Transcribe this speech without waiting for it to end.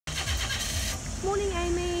Morning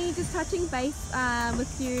Amy, just touching base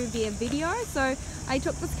with you via video. So I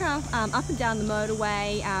took this car up and down the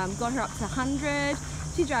motorway, got her up to 100.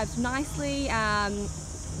 She drives nicely,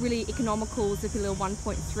 really economical, zippy little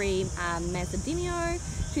 1.3 Mazda Demio,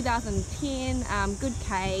 2010, good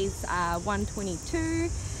Ks, 122.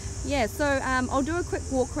 Yeah, so I'll do a quick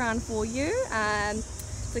walk around for you.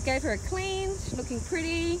 So gave her a clean, she's looking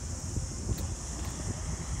pretty.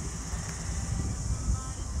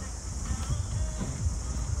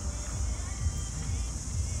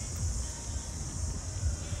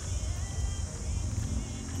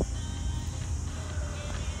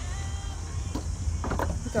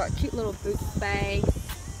 Got a cute little boot space.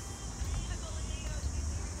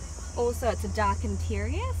 Also, it's a dark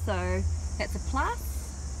interior, so that's a plus.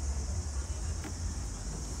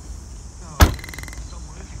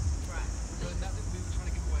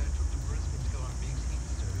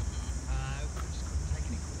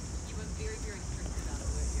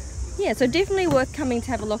 Yeah, so definitely worth coming to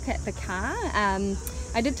have a look at the car.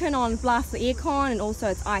 I did turn on blast the aircon, and also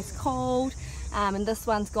it's ice cold. And this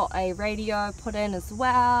one's got a radio put in as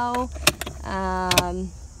well.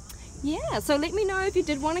 Yeah, so let me know if you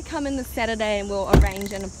did want to come in this Saturday and we'll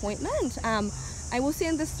arrange an appointment. I will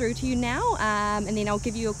send this through to you now, and then I'll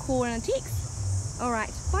give you a call and a text.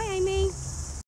 Alright, bye Amy.